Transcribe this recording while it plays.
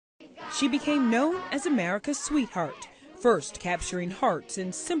She became known as America's sweetheart, first capturing hearts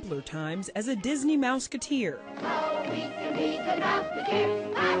in simpler times as a Disney Mouseketeer.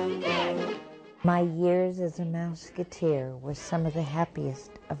 My years as a Mouseketeer were some of the happiest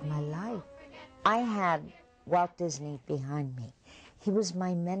of my life. I had Walt Disney behind me. He was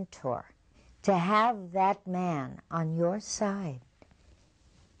my mentor. To have that man on your side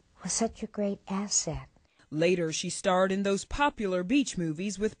was such a great asset. Later, she starred in those popular beach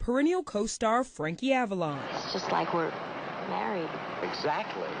movies with perennial co-star Frankie Avalon. It's just like we're married.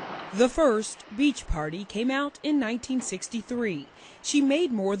 Exactly. The first, Beach Party, came out in 1963. She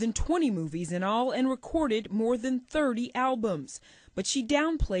made more than 20 movies in all and recorded more than 30 albums. But she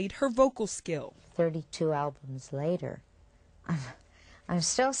downplayed her vocal skill. 32 albums later, I'm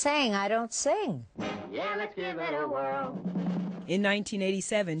still saying I don't sing. Yeah, let's give it a whirl. In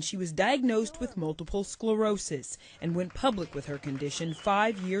 1987, she was diagnosed with multiple sclerosis and went public with her condition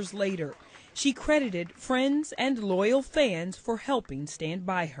 5 years later. She credited friends and loyal fans for helping stand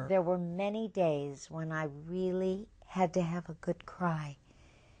by her. There were many days when I really had to have a good cry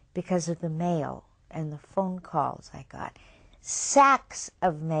because of the mail and the phone calls I got. Sacks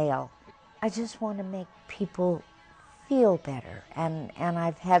of mail. I just want to make people feel better, and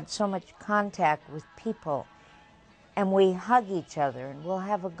I've had so much contact with people, and we hug each other and we'll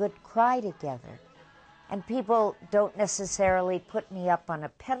have a good cry together. And people don't necessarily put me up on a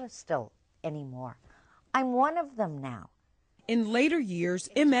pedestal anymore. I'm one of them now. In later years,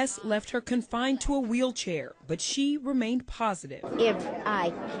 MS left her confined to a wheelchair, but she remained positive. If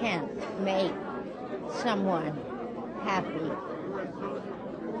I can make someone happy,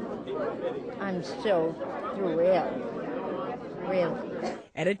 I'm so thrilled, really.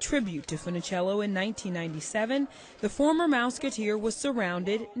 At a tribute to Funicello in 1997, the former Mouseketeer was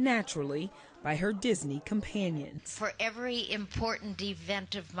surrounded, naturally, by her Disney companions. For every important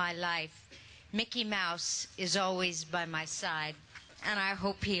event of my life, Mickey Mouse is always by my side, and I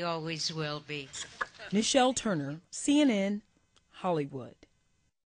hope he always will be. Nichelle Turner, CNN, Hollywood.